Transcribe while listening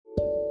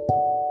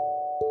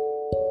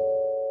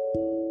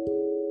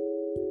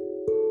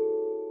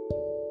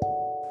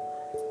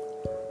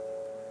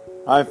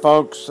Hi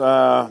folks,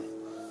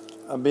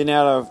 I've been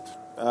out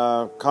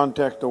of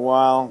contact a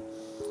while.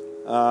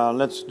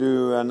 Let's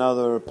do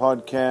another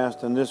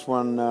podcast, and this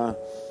one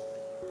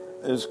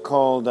is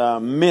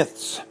called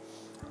Myths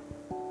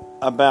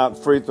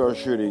about free throw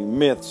shooting.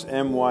 Myths,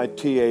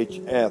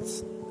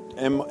 M-Y-T-H-S.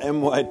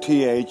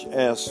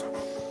 M-Y-T-H-S.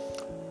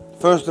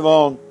 First of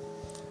all,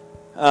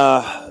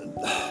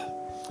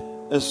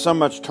 there's so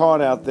much taught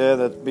out there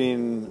that's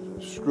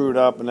been screwed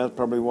up, and that's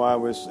probably why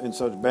we're in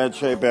such bad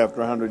shape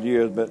after 100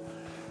 years. But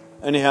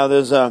anyhow,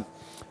 there's a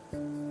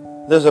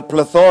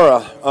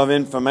plethora of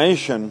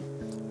information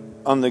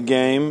on the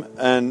game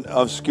and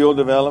of skill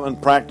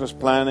development, practice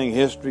planning,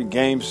 history,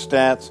 game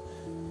stats,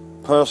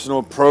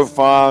 personal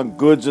profile,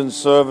 goods and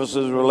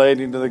services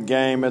relating to the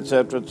game,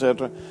 etc.,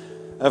 etc.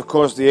 Of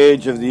course, the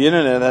age of the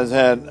internet has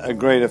had a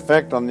great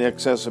effect on the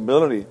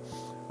accessibility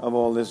of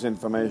all this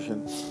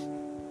information.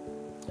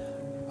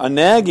 A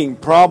nagging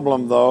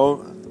problem,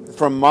 though,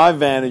 from my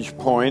vantage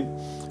point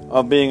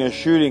of being a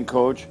shooting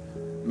coach,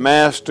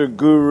 master,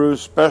 guru,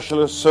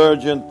 specialist,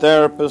 surgeon,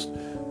 therapist,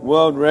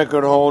 world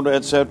record holder,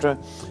 etc.,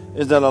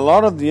 is that a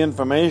lot of the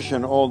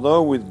information,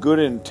 although with good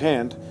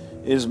intent,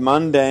 is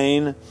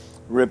mundane,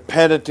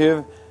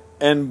 repetitive,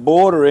 and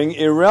bordering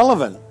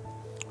irrelevant.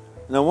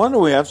 No wonder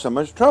we have so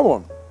much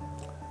trouble.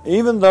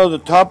 Even though the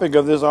topic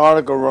of this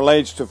article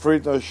relates to free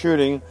throw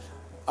shooting,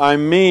 I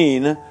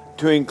mean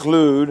to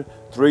include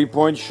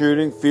three-point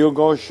shooting, field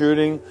goal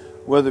shooting,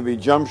 whether it be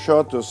jump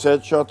shots or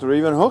set shots or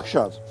even hook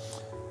shots.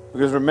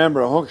 Because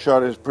remember, a hook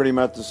shot is pretty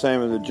much the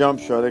same as a jump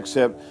shot,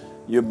 except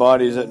your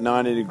body's at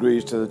 90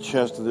 degrees to the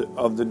chest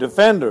of the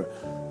defender,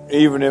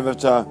 even if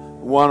it's a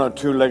one or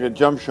two-legged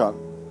jump shot.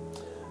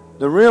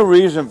 The real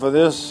reason for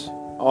this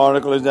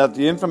article is that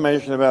the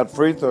information about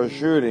free throw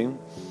shooting,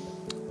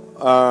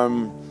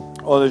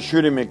 or the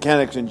shooting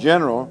mechanics in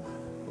general,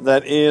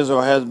 that is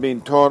or has been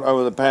taught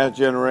over the past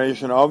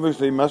generation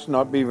obviously must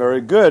not be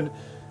very good,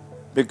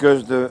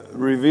 because the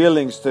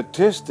revealing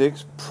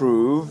statistics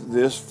prove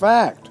this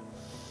fact.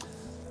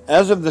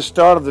 As of the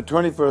start of the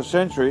 21st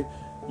century,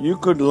 you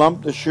could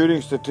lump the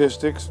shooting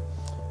statistics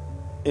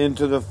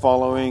into the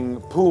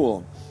following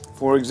pool.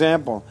 For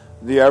example,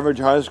 the average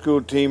high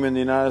school team in the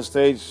United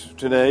States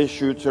today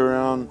shoots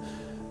around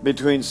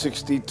between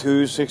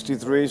 62,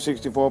 63,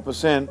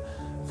 64%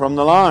 from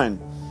the line.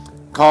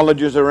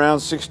 Colleges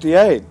around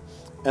 68,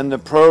 and the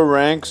pro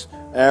ranks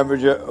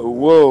average a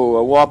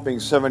whopping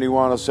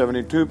 71 or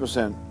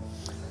 72%.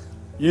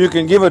 You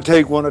can give or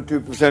take 1 or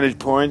 2 percentage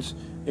points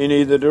in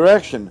either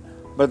direction,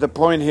 but the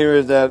point here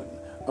is that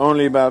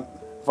only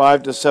about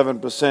 5 to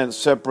 7%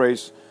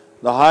 separates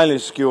the highly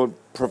skilled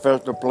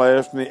professional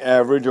players from the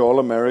average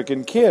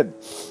all-American kid.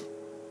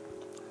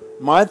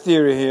 My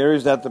theory here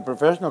is that the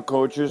professional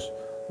coaches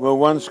were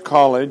once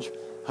college,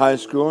 high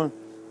school,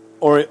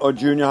 or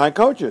junior high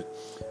coaches.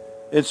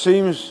 It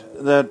seems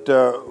that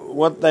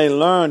what they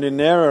learned in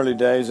their early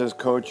days as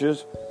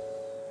coaches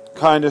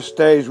kind of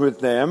stays with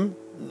them,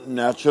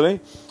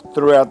 naturally,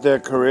 throughout their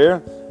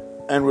career,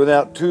 and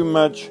without too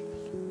much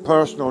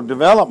personal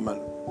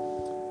development.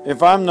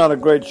 If I'm not a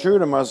great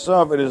shooter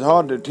myself, it is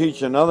hard to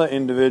teach another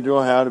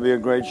individual how to be a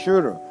great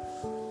shooter.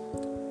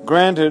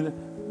 Granted,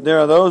 there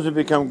are those who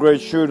become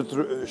great shooters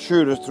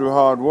through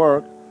hard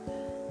work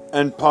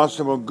and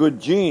possible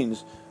good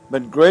genes,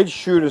 but great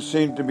shooters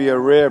seem to be a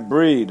rare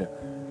breed.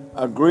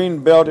 A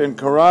green belt in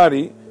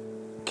karate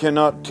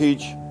cannot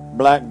teach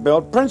black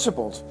belt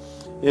principles.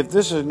 If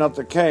this is not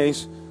the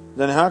case,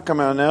 then how come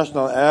our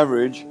national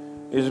average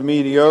is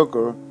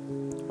mediocre,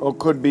 or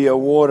could be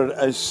awarded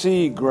a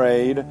C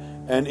grade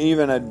and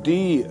even a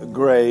D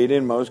grade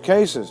in most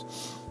cases?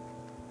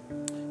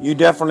 You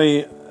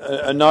definitely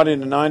are not in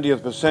the 90th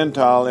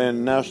percentile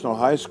in national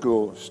high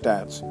school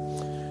stats.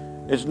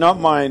 It's not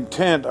my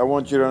intent, I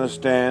want you to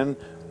understand,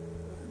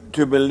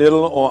 to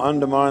belittle or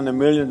undermine the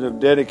millions of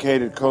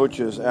dedicated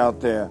coaches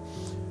out there.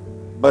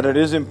 But it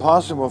is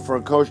impossible for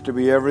a coach to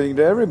be everything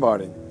to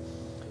everybody.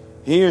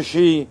 He or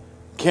she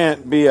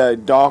can't be a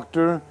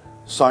doctor,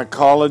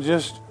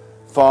 psychologist,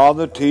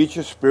 father,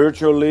 teacher,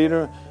 spiritual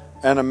leader,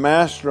 and a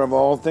master of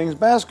all things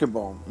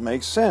basketball.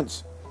 Makes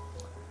sense.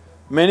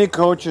 Many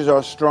coaches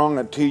are strong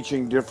at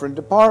teaching different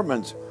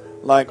departments,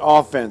 like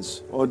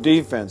offense or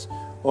defense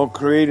or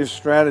creative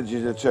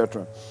strategies,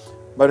 etc.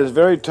 But it's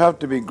very tough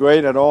to be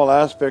great at all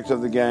aspects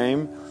of the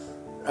game,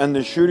 and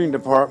the shooting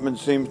department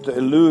seems to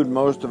elude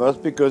most of us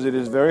because it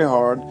is very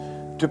hard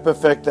to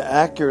perfect the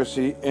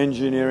accuracy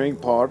engineering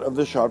part of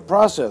the shot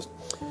process.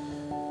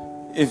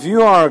 If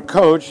you are a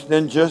coach,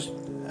 then just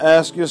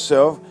ask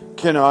yourself,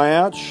 can I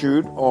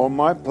outshoot all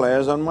my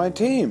players on my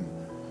team?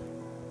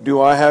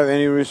 Do I have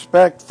any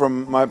respect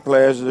from my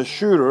players as a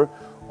shooter,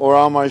 or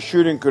are my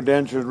shooting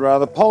credentials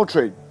rather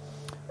paltry?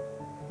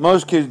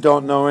 Most kids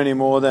don't know any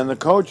more than the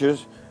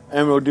coaches,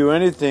 and will do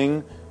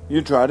anything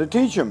you try to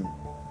teach them.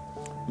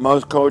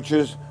 Most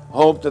coaches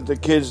hope that the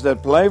kids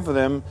that play for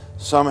them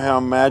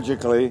somehow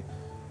magically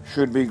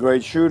should be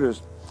great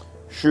shooters.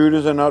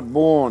 Shooters are not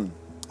born,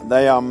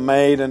 they are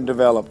made and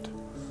developed.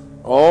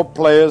 All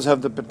players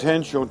have the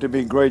potential to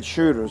be great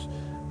shooters,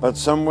 but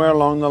somewhere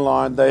along the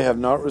line they have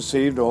not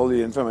received all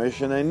the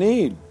information they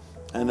need.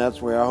 And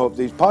that's where I hope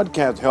these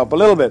podcasts help a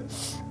little bit.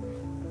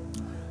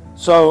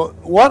 So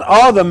what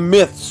are the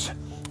myths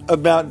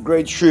about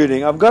great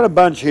shooting? I've got a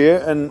bunch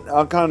here, and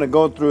I'll kind of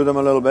go through them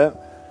a little bit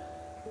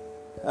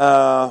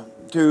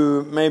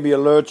to maybe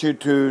alert you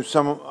to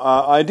some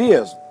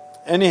ideas.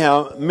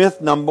 Anyhow, myth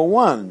number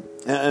one,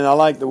 and I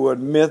like the word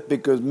myth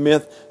because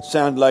myth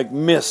sounds like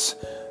miss,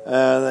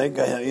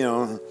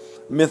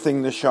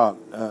 missing the shot,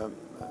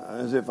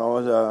 as if I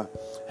was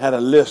had a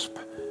lisp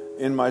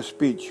in my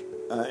speech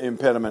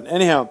impediment.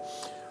 Anyhow,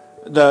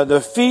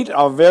 the feet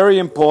are very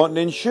important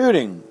in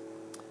shooting.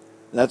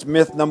 That's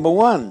myth number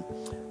one.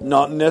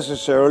 Not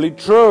necessarily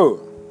true.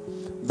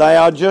 They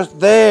are just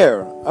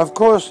there. Of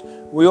course,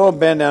 we all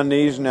bend our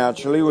knees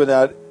naturally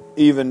without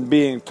even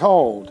being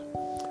told.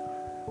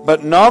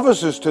 But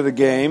novices to the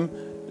game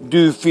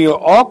do feel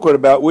awkward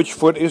about which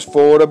foot is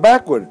forward or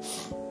backward.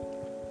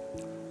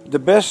 The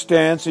best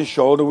stance is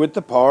shoulder width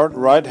apart.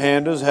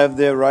 Right-handers have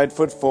their right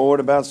foot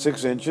forward about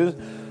 6 inches.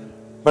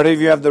 But if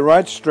you have the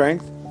right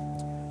strength,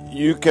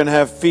 you can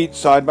have feet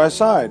side by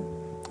side,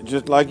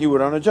 just like you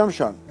would on a jump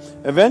shot.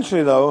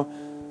 Eventually, though,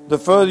 the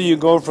further you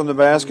go from the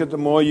basket, the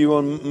more you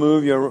will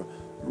move your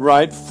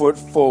right foot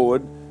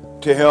forward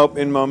to help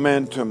in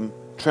momentum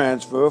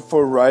transfer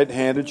for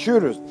right-handed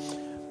shooters.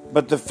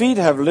 But the feet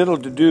have little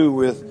to do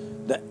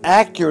with the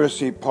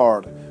accuracy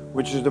part,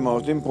 which is the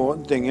most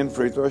important thing in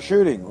free throw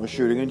shooting, or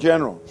shooting in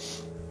general.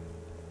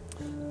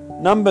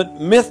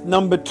 Myth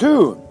number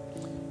two,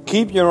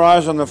 keep your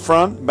eyes on the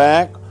front,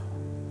 back,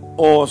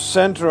 or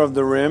center of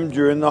the rim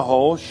during the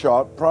whole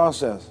shot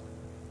process.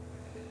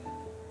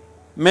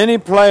 Many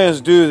players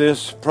do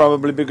this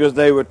probably because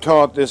they were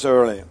taught this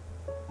early.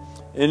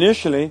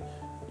 Initially,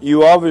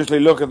 you obviously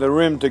look at the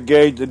rim to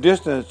gauge the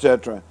distance,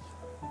 etc.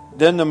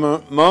 Then the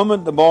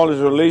moment the ball is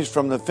released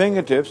from the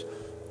fingertips,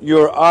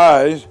 your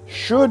eyes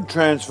should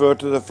transfer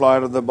to the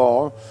flight of the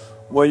ball,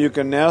 where you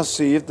can now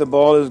see if the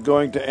ball is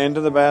going to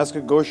enter the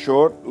basket, go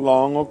short,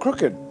 long, or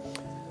crooked.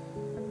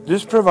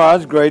 This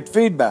provides great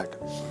feedback.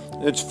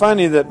 It's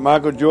funny that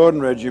Michael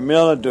Jordan, Reggie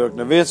Miller, Dirk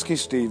Nowitzki,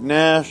 Steve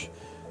Nash,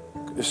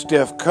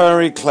 Steph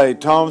Curry, Klay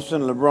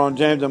Thompson, LeBron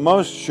James, and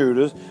most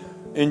shooters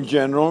in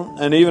general,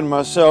 and even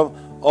myself,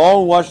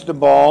 all watch the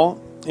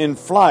ball in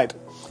flight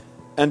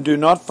and do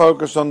not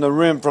focus on the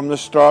rim from the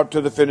start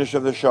to the finish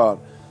of the shot.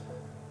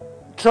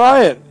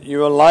 Try it. You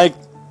will like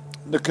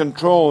the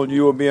control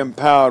you will be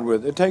empowered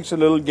with. It takes a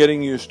little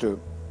getting used to.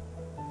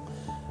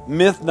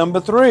 Myth number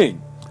three,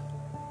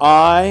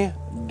 eye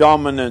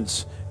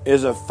dominance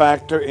is a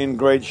factor in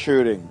great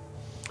shooting.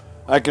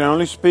 I can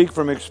only speak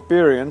from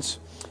experience,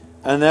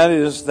 and that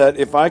is that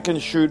if I can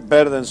shoot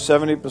better than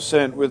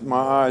 70% with my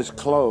eyes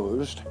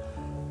closed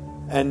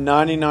and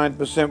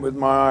 99% with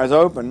my eyes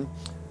open,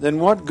 then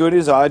what good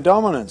is eye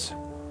dominance?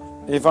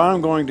 If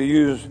I'm going to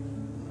use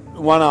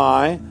one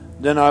eye,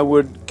 then I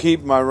would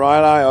keep my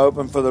right eye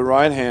open for the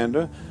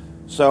right-hander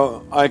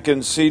so I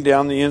can see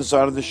down the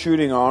inside of the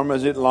shooting arm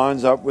as it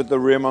lines up with the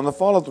rim on the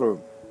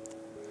follow-through.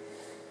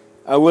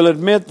 I will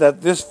admit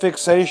that this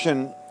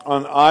fixation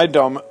on eye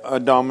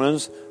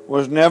dominance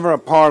was never a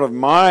part of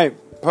my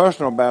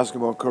personal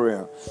basketball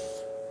career.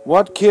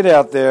 What kid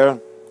out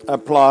there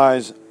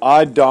applies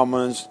eye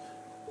dominance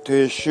to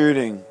his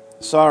shooting?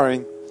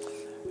 Sorry,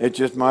 it's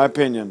just my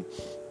opinion.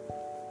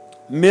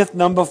 Myth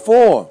number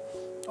four,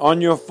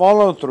 on your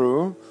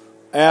follow-through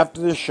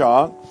after the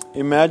shot,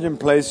 imagine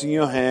placing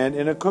your hand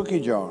in a cookie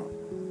jar.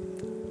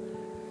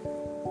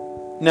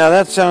 Now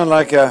that sounds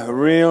like a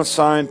real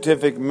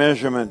scientific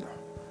measurement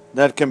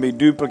that can be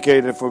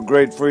duplicated for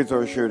great free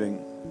throw shooting.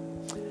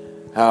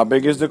 How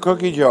big is the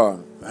cookie jar?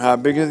 How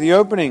big is the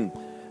opening?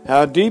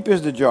 How deep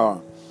is the jar?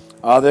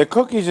 Are there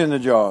cookies in the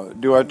jar?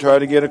 Do I try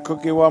to get a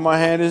cookie while my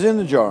hand is in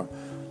the jar?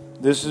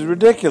 This is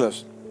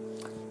ridiculous.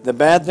 The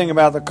bad thing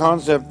about the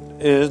concept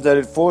is that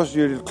it forces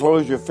you to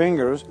close your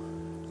fingers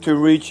to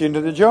reach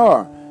into the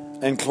jar,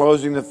 and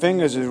closing the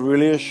fingers is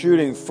really a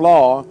shooting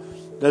flaw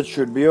that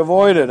should be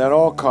avoided at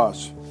all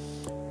costs.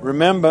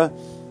 Remember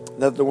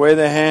that the way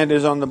the hand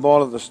is on the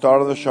ball at the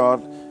start of the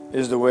shot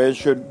is the way it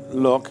should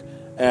look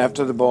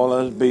after the ball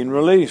has been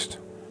released.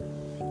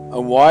 A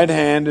wide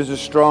hand is a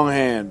strong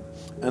hand,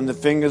 and the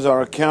fingers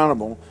are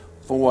accountable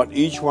for what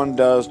each one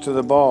does to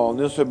the ball.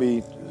 This will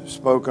be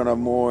spoken of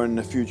more in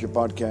the future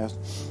podcast.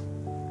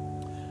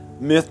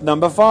 Myth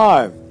number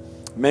five,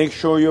 make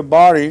sure your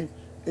body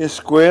is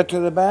square to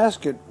the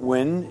basket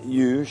when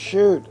you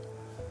shoot.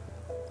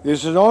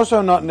 This is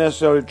also not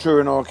necessarily true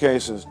in all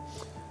cases.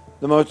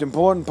 The most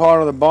important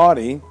part of the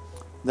body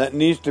that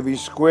needs to be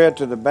square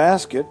to the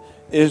basket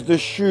is the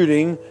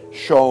shooting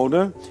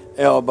shoulder,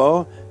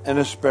 elbow, and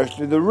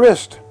especially the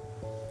wrist.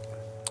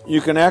 You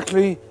can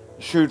actually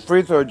shoot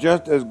free throw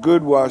just as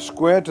good while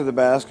square to the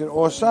basket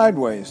or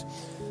sideways.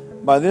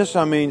 By this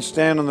I mean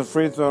stand on the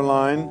free throw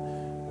line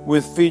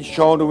with feet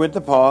shoulder width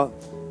apart.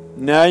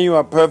 Now you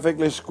are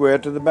perfectly square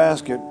to the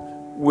basket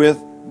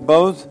with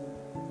both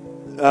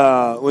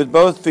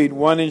feet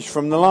 1 inch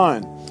from the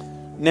line.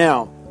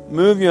 Now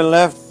move your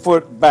left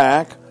foot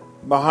back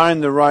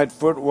behind the right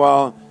foot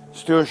while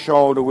still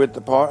shoulder width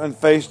apart, and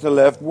face the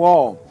left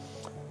wall.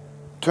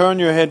 Turn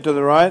your head to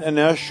the right and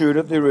now shoot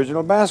at the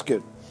original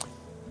basket.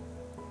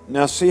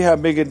 Now see how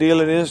big a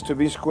deal it is to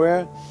be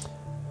square?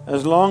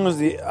 As long as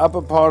the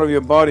upper part of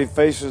your body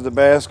faces the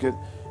basket,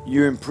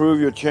 you improve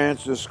your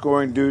chances of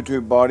scoring due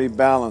to body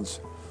balance.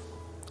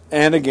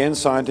 And again,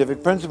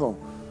 scientific principle.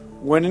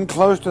 When in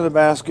close to the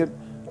basket,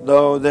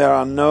 though, there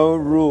are no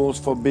rules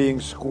for being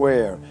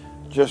square.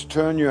 Just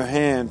turn your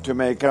hand to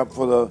make up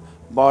for the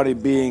body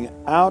being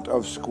out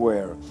of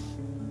square.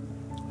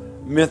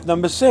 Myth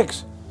number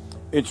 6.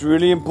 It's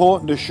really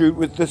important to shoot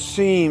with the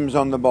seams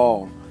on the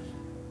ball.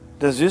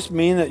 Does this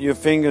mean that your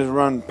fingers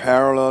run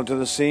parallel to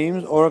the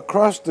seams or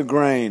across the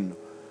grain?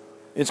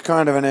 It's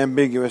kind of an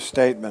ambiguous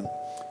statement.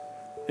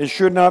 It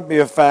should not be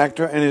a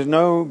factor and is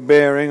no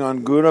bearing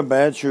on good or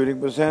bad shooting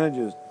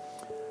percentages.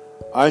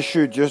 I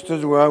shoot just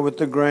as well with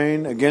the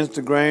grain, against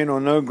the grain,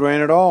 or no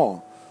grain at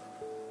all.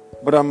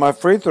 But on my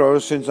free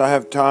throws, since I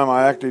have time,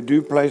 I actually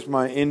do place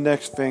my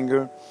index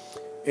finger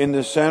in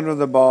the center of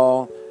the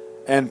ball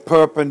and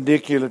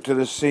perpendicular to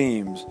the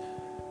seams.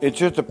 It's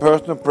just a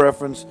personal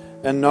preference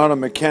and not a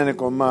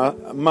mechanical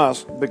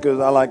must, because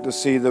I like to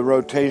see the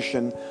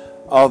rotation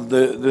of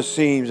the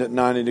seams at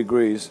 90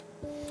 degrees.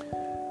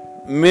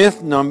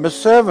 Myth number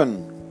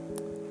 7.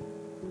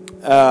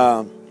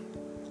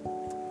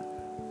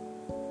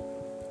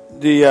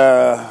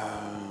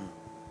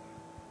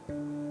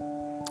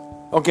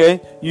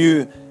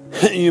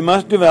 You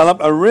must develop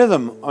a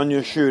rhythm on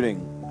your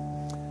shooting.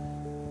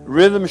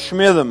 Rhythm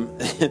schmithm.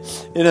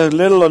 It has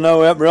little or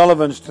no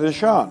relevance to the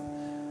shot.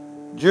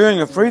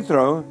 During a free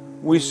throw,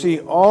 we see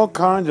all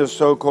kinds of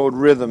so-called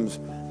rhythms,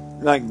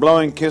 like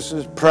blowing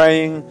kisses,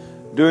 praying,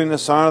 doing the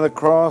sign of the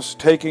cross,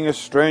 taking a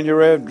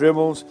stranger out,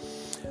 dribbles,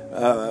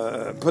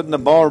 putting the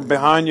ball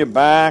behind your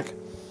back,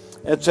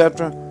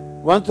 etc.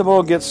 Once the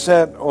ball gets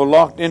set or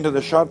locked into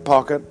the shot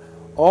pocket,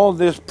 all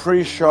this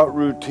pre-shot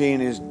routine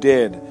is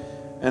dead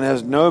and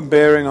has no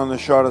bearing on the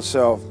shot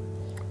itself.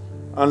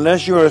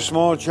 Unless you are a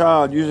small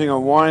child using a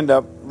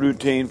wind-up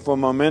routine for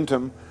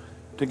momentum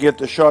to get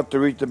the shot to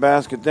reach the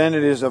basket, then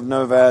it is of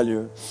no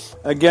value.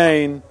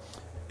 Again,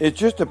 it's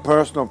just a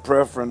personal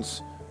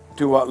preference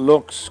to what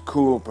looks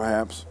cool,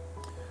 perhaps.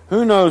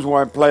 Who knows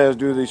why players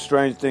do these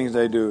strange things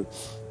they do?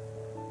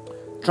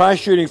 Try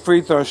shooting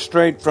free throws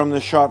straight from the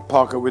shot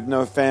pocket with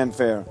no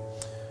fanfare.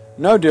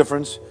 No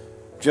difference,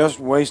 just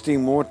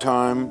wasting more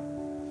time.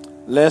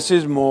 Less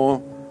is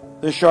more.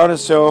 The shot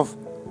itself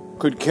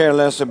could care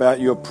less about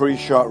your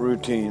pre-shot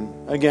routine.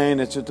 Again,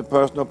 it's just a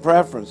personal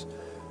preference.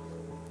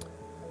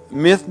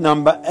 Myth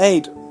number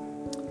 8.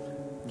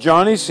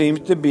 Johnny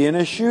seems to be in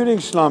a shooting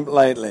slump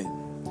lately.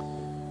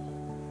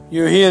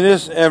 You hear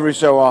this every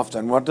so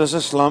often. What does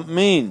a slump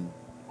mean?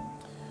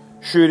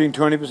 Shooting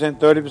 20%,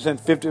 30%,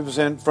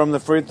 50% from the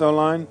free throw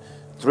line,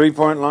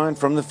 three-point line,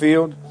 from the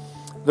field.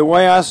 The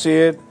way I see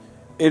it,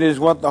 it is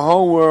what the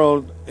whole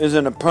world is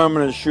in a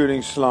permanent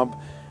shooting slump,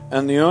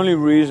 and the only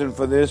reason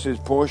for this is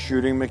poor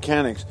shooting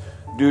mechanics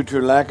due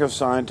to lack of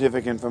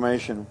scientific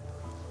information.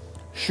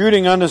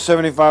 Shooting under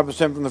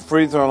 75% from the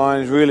free throw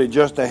line is really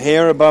just a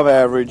hair above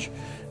average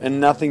and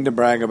nothing to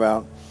brag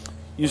about.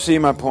 You see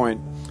my point.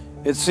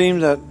 It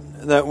seems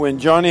that when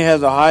Johnny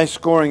has a high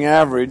scoring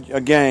average a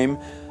game,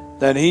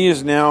 that he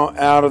is now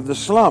out of the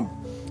slump.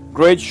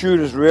 Great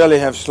shooters rarely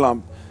have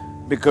slump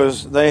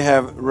because they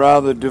have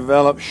rather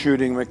developed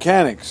shooting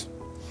mechanics,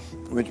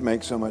 which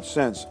makes so much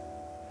sense.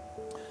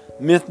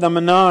 Myth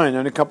number 9,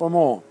 and a couple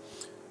more.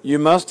 You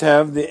must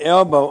have the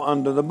elbow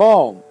under the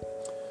ball.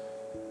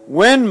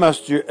 When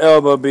must your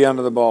elbow be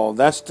under the ball?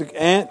 That's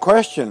the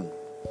question.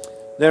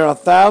 There are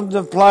thousands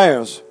of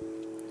players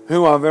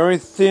who are very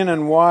thin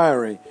and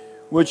wiry,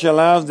 which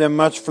allows them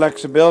much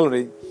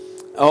flexibility,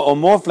 or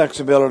more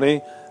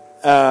flexibility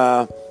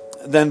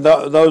than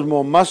those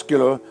more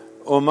muscular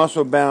or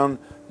muscle-bound,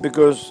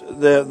 because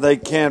they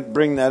can't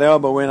bring that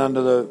elbow in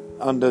under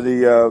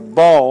the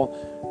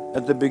ball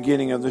at the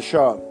beginning of the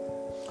shot.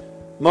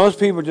 Most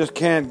people just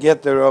can't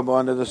get their elbow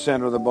under the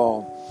center of the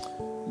ball,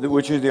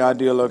 which is the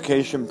ideal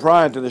location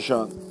prior to the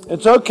shot.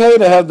 It's okay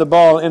to have the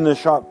ball in the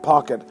shot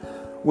pocket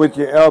with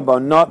your elbow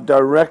not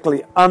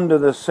directly under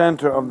the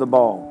center of the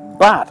ball.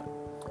 But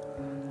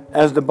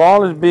as the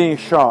ball is being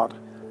shot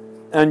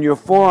and your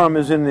forearm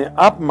is in the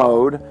up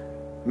mode,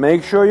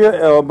 make sure your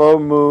elbow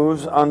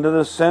moves under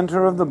the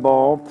center of the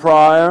ball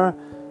prior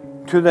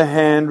to the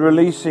hand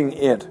releasing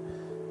it.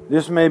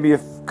 This may be a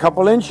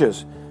couple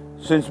inches.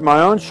 Since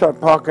my own shot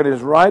pocket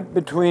is right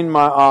between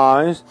my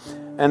eyes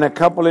and a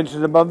couple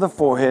inches above the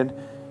forehead,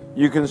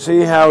 you can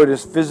see how it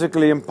is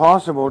physically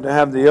impossible to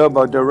have the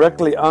elbow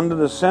directly under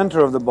the center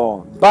of the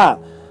ball.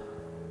 But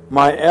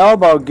my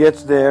elbow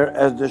gets there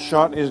as the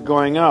shot is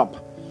going up.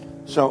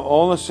 So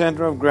all the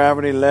center of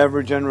gravity,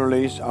 leverage, and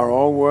release are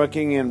all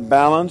working in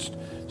balanced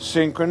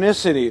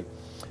synchronicity,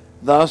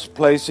 thus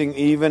placing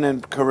even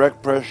and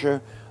correct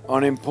pressure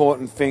on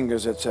important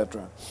fingers,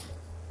 etc.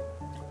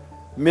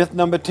 Myth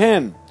number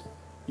 10.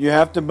 You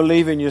have to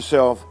believe in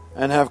yourself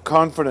and have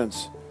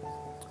confidence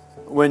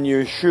when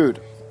you shoot.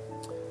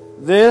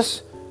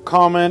 This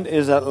comment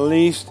is at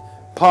least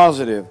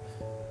positive,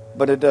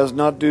 but it does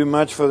not do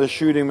much for the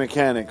shooting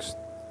mechanics.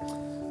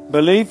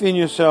 Belief in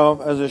yourself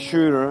as a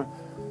shooter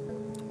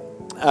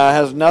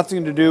has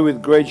nothing to do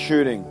with great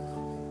shooting.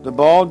 The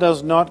ball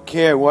does not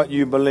care what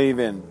you believe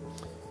in.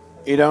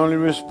 It only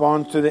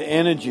responds to the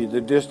energy, the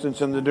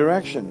distance, and the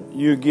direction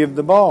you give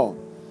the ball.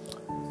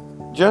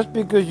 Just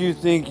because you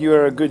think you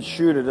are a good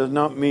shooter does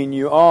not mean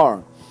you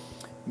are.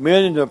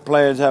 Millions of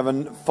players have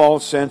a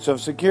false sense of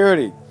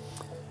security.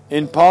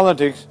 In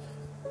politics,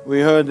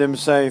 we heard them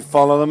say,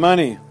 follow the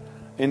money.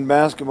 In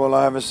basketball,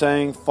 I have a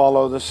saying,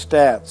 follow the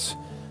stats.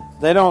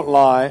 They don't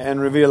lie and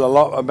reveal a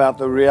lot about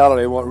the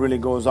reality of what really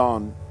goes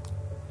on.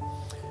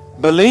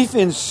 Belief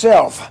in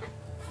self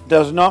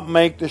does not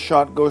make the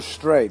shot go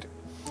straight.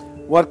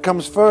 What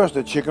comes first,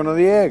 the chicken or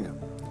the egg?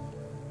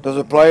 Does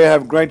a player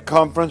have great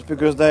confidence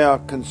because they are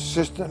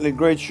consistently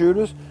great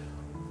shooters?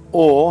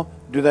 Or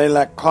do they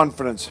lack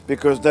confidence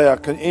because they are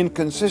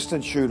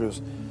inconsistent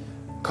shooters?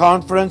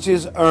 Confidence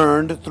is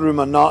earned through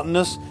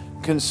monotonous,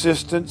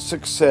 consistent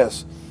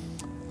success.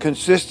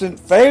 Consistent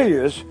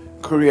failures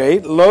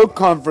create low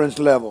confidence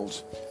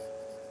levels.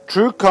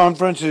 True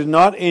confidence is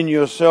not in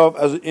yourself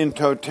as in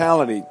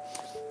totality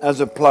as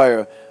a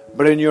player,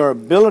 but in your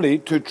ability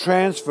to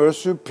transfer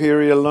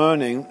superior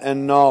learning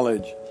and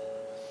knowledge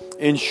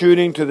in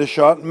shooting to the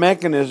shot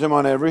mechanism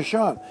on every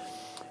shot.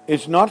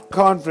 It's not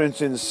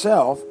confidence in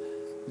self,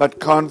 but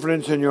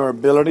confidence in your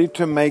ability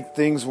to make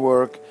things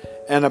work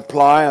and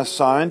apply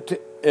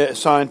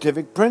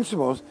scientific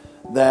principles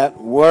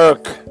that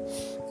work.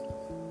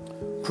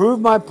 Prove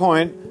my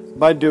point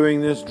by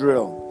doing this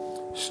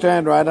drill.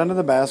 Stand right under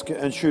the basket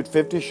and shoot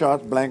 50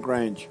 shots blank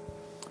range.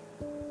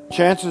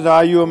 Chances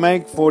are you will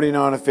make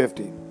 49 or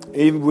 50,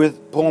 even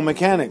with poor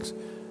mechanics.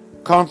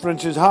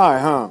 Confidence is high,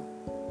 huh?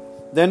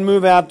 Then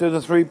move out to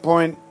the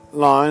three-point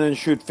line and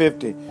shoot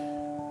 50.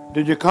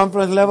 Did your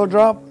confidence level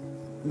drop?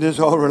 This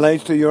all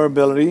relates to your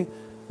ability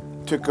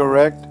to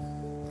correct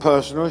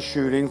personal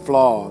shooting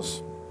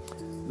flaws.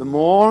 The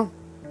more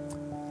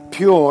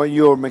pure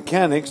your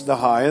mechanics, the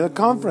higher the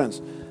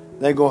confidence.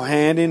 They go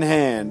hand in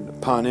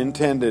hand, pun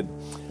intended.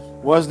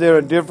 Was there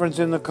a difference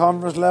in the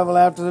confidence level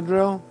after the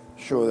drill?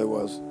 Sure there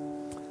was.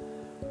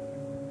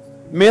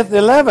 Myth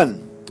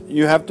 11.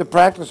 You have to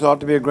practice a lot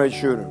to be a great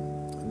shooter.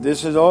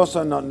 This is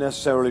also not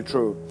necessarily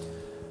true.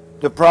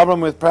 The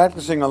problem with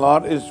practicing a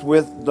lot is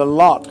with the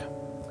lot.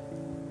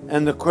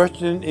 And the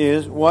question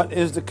is, what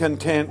is the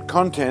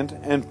content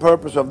and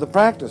purpose of the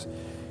practice?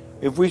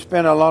 If we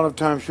spend a lot of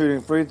time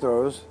shooting free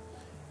throws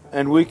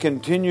and we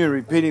continue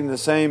repeating the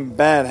same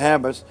bad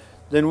habits,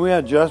 then we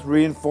are just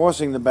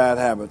reinforcing the bad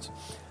habits.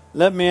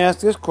 Let me ask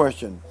this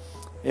question.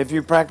 If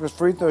you practice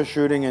free throw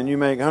shooting and you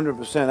make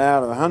 100%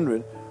 out of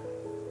 100,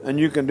 and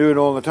you can do it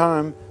all the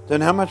time,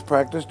 then how much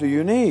practice do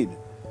you need?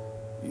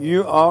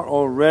 You are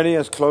already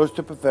as close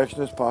to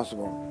perfection as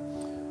possible.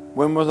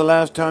 When was the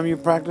last time you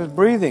practiced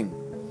breathing?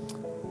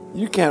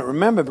 You can't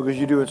remember because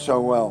you do it so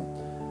well.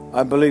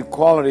 I believe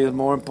quality is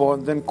more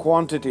important than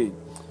quantity.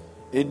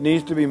 It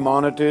needs to be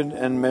monitored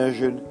and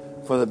measured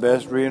for the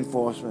best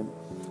reinforcement.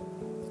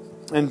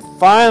 And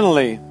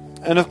finally,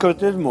 and of course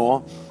there's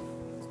more,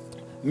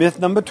 myth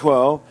number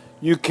 12,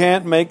 you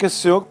can't make a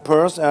silk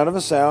purse out of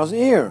a sow's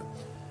ear.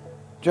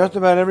 Just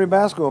about every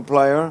basketball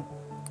player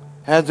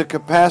has the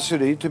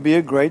capacity to be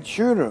a great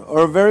shooter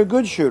or a very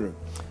good shooter.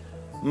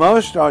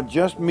 Most are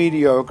just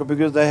mediocre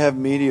because they have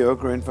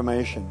mediocre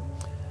information.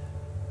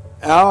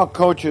 Our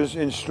coaches'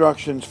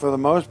 instructions for the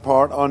most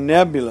part are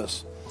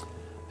nebulous,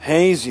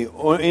 hazy,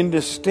 or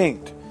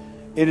indistinct.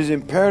 It is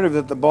imperative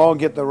that the ball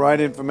get the right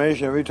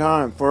information every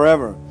time,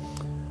 forever.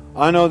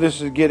 I know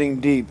this is getting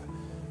deep,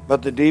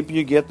 but the deeper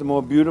you get, the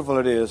more beautiful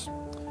it is.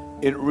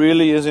 It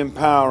really is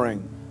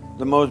empowering.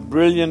 The most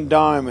brilliant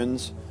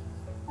diamonds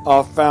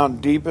are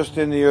found deepest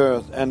in the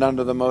earth and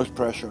under the most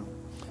pressure.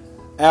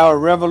 Our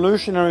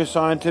revolutionary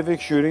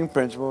scientific shooting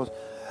principles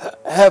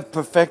have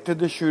perfected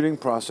the shooting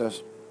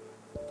process.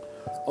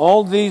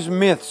 All these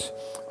myths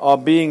are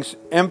being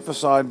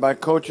emphasized by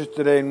coaches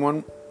today in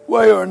one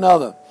way or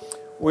another.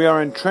 We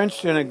are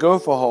entrenched in a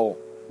gopher hole,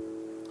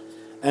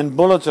 and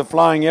bullets are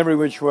flying every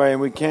which way,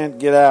 and we can't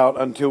get out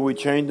until we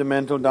change the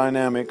mental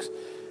dynamics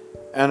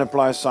and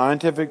apply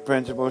scientific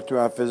principles to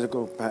our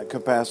physical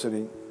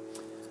capacity.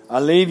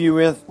 I'll leave you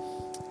with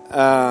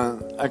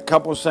a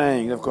couple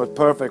sayings. Of course,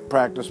 perfect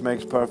practice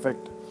makes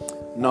perfect,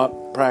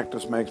 not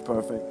practice makes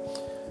perfect.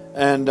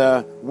 And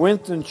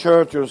Winston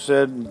Churchill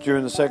said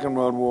during the Second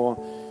World War,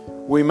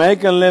 we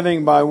make a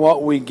living by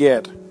what we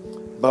get,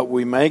 but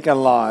we make a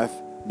life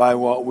by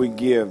what we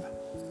give.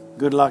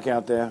 Good luck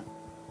out there.